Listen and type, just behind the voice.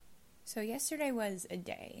So yesterday was a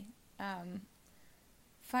day.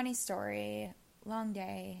 Funny story, long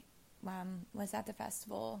day. Was at the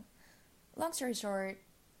festival. Long story short,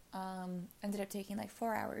 ended up taking like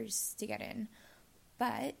 4 hours to get in,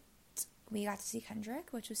 but we got to see Kendrick,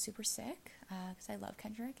 which was super sick because I love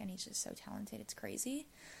Kendrick and he's just so talented. It's crazy.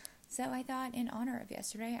 So I thought, in honor of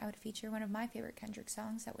yesterday, I would feature one of my favorite Kendrick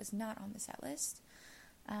songs that was not on the set list.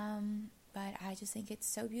 But I just think it's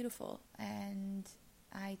so beautiful, and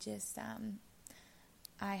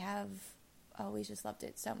I have always just loved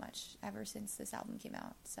it so much ever since this album came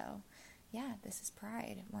out. So, yeah, this is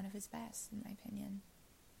Pride, one of his best, in my opinion.